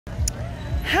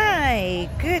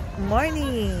Hi, good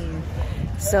morning.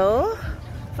 So,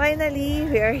 finally,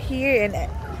 we are here in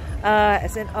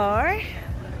S&R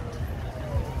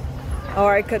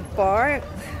Orchard Park.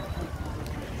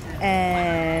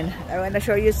 And I want to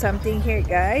show you something here,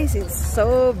 guys. It's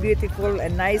so beautiful,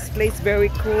 a nice place, very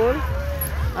cool.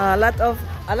 A lot of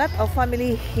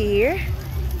family here.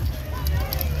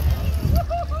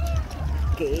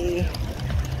 Okay.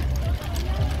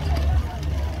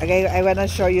 Okay, I want to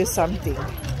show you something.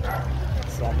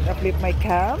 So I'm gonna flip my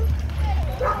cam.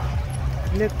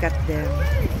 Look at them.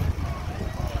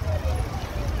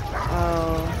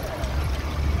 Oh.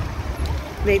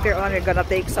 Later on, we're gonna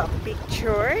take some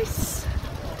pictures.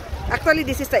 Actually,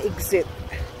 this is the exit.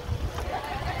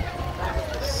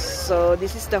 So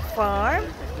this is the farm.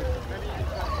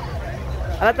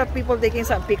 A lot of people taking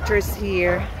some pictures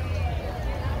here.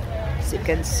 As you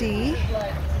can see,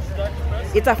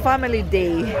 it's a family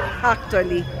day,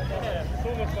 actually.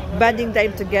 Banding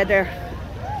time together.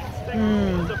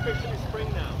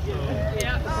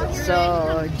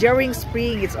 So during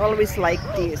spring, it's always like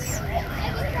this.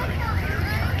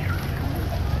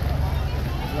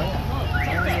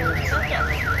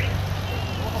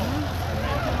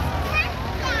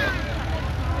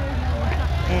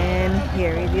 And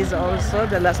here it is also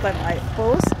the last time I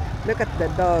post. Look at the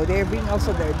dog. They bring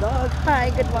also their dog. Hi,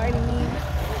 good morning.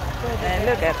 And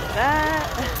look at that.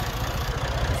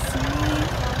 See?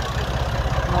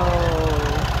 Oh.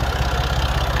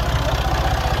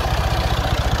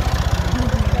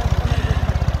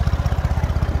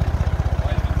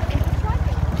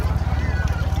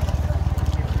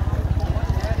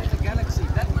 Galaxy.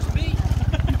 That was me.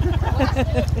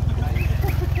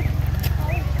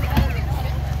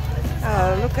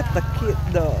 Oh, look at the cute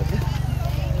dog.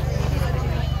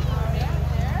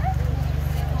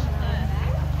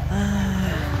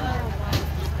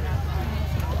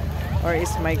 Or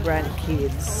is my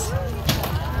grandkids?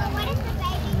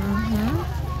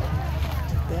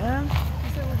 Yeah.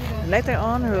 Later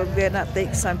on, we're gonna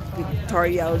take some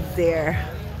pictorial there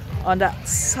on that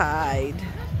side.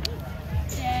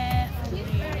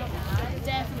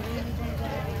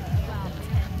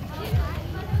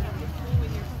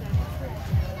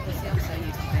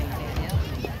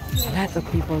 A lot of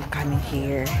people coming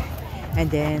here, and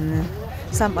then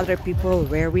some other people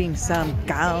wearing some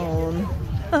gown.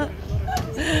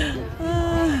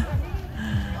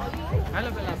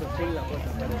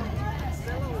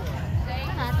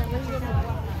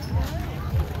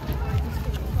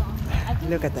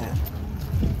 Look at that.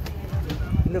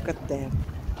 Look at them.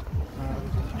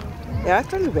 They're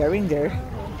actually wearing their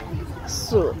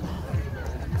suit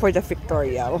for the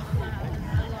pictorial.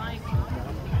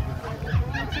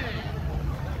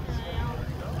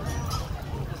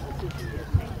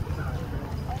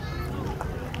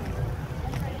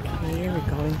 Here we're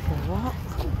going for a walk.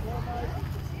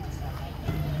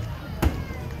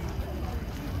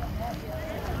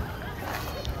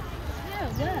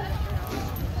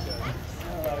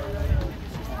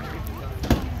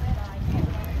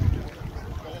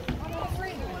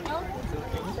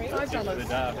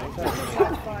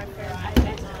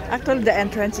 Actually, the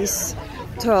entrance is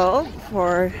 12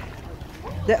 for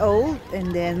the old,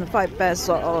 and then 5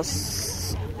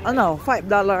 pesos. Oh no,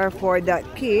 $5 for the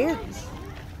kids.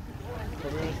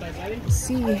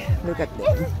 See, look at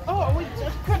them. Oh,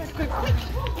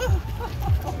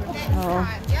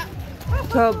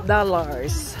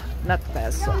 $12, not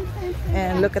peso.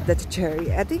 And look at the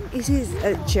cherry. I think this is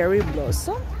a cherry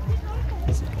blossom.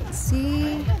 As you can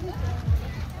see.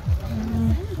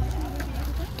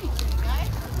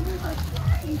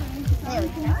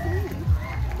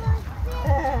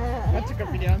 I took a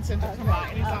video and sent it to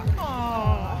Mike, and he's like,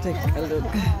 "Oh." Take a look.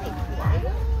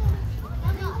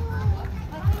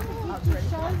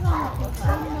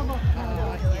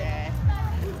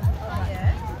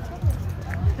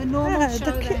 The normal show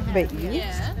the they cute have. babies.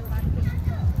 Yeah.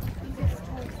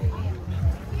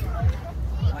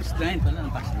 Baseline pala,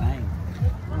 baseline.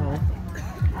 Oh.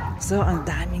 So, ang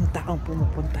daming taong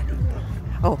pumupunta dito.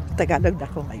 Oh, Tagalog na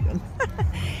ako ngayon.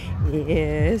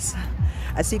 Yes.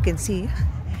 As you can see,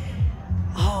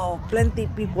 oh, plenty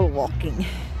people walking.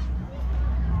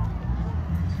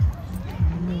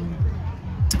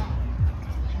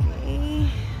 Okay.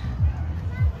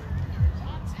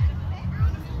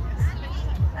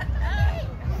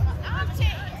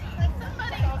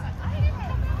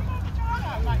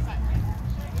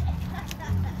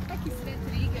 Taký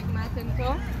svetrík, jak má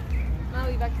tento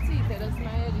malý vakcí, teraz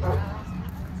má Eliša.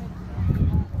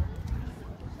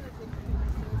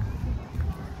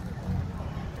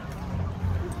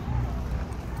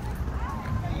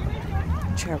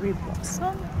 Cherry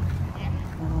blossom.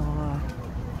 Oh,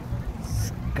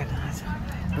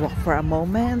 walk for a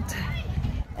moment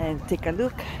and take a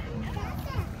look.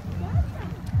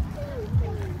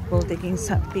 We're taking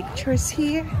some pictures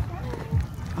here.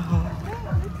 Oh.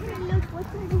 Look,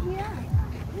 what's over here?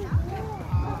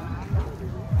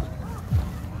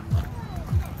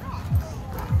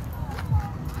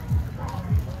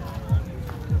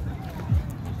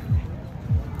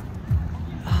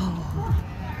 Oh,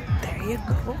 there you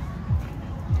go.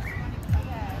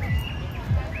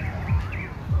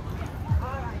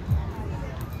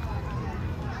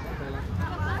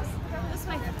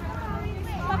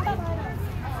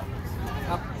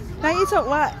 No, it's not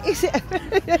what? Is it?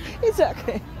 It's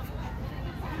okay.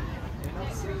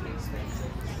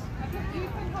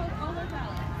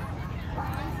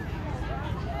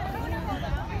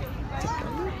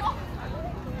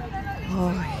 Oh,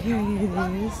 here it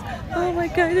is. Oh my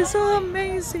God, it's so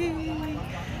amazing.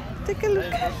 Take a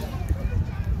look.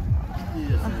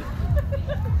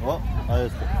 Oh,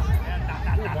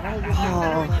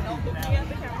 Oh,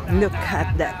 look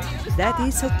at that. That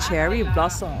is a cherry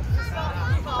blossom.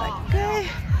 Okay.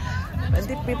 And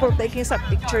the people taking some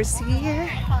pictures here.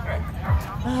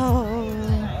 Oh.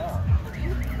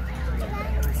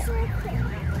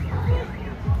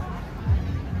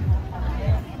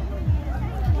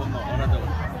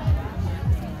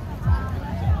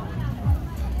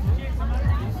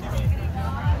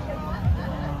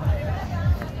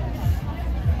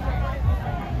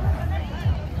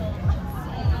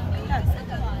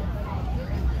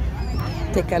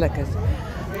 Take a look at,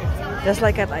 just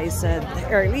like what I said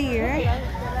earlier.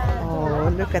 Oh,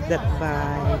 look at that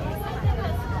vibe.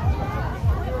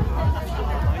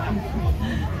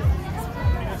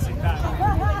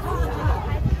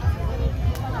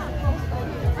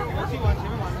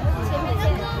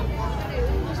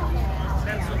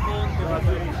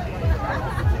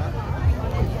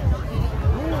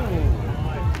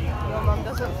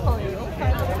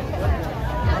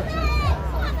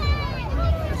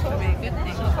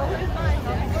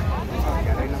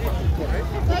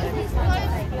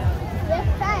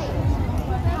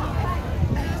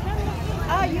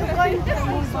 Oh, you're going to this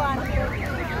one.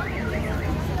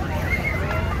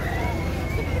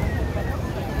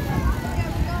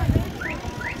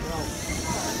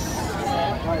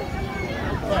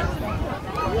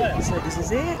 So this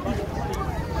is it.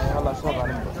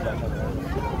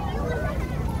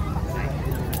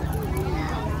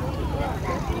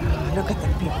 Look at the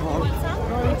people.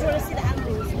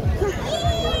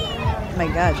 My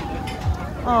God.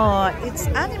 Oh, it's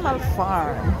Animal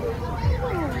Farm.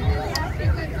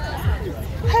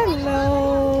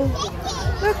 Hello.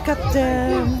 Look at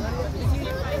them.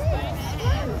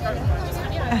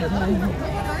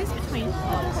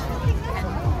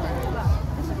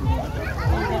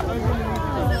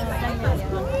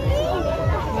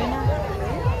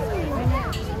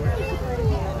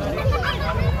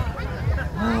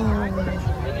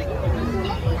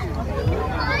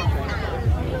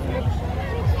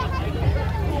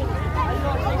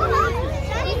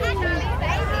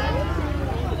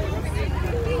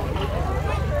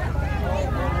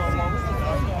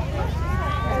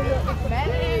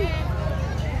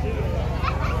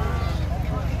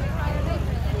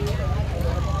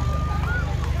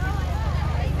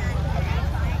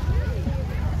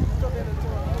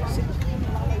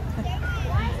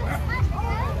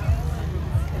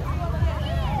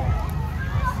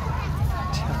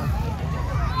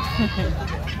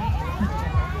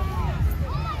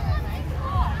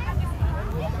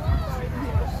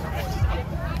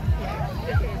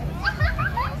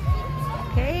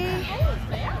 Okay,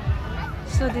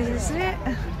 so this is it.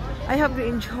 I hope you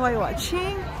enjoy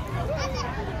watching.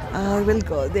 I will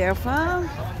go there, fam.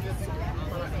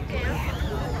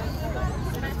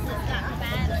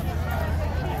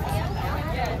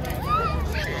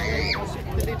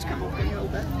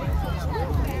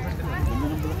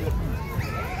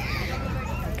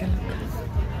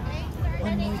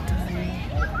 One more time.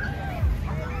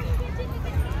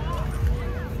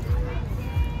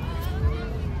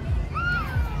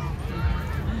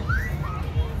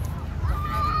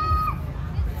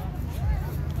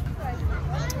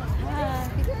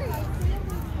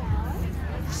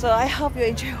 So I hope you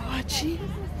enjoy watching.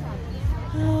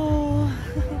 Oh,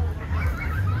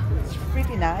 it's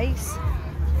pretty nice.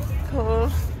 Cool.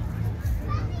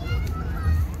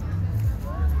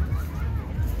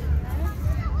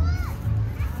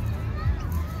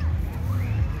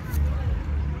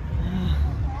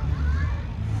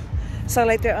 So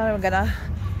later on, I'm gonna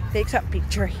take some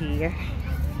picture here.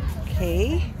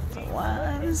 Okay, so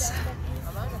once.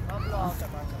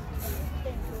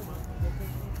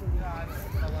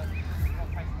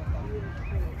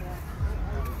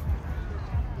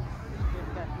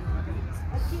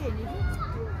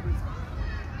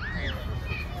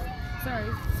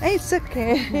 It's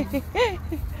okay.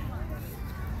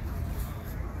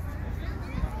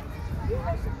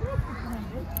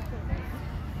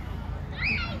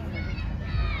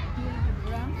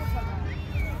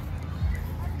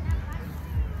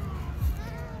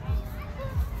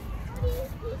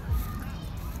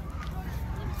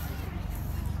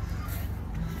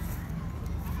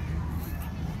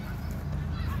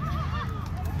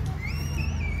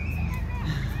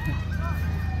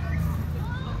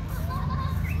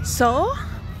 So,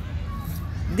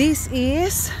 this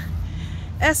is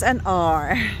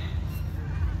S&R.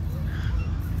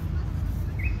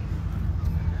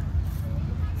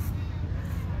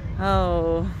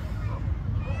 Oh.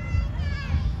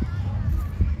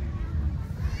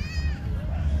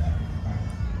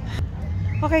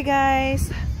 Okay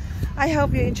guys, I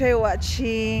hope you enjoy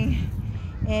watching,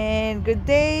 and good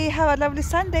day. Have a lovely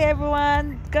Sunday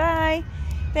everyone.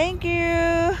 Thank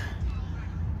you.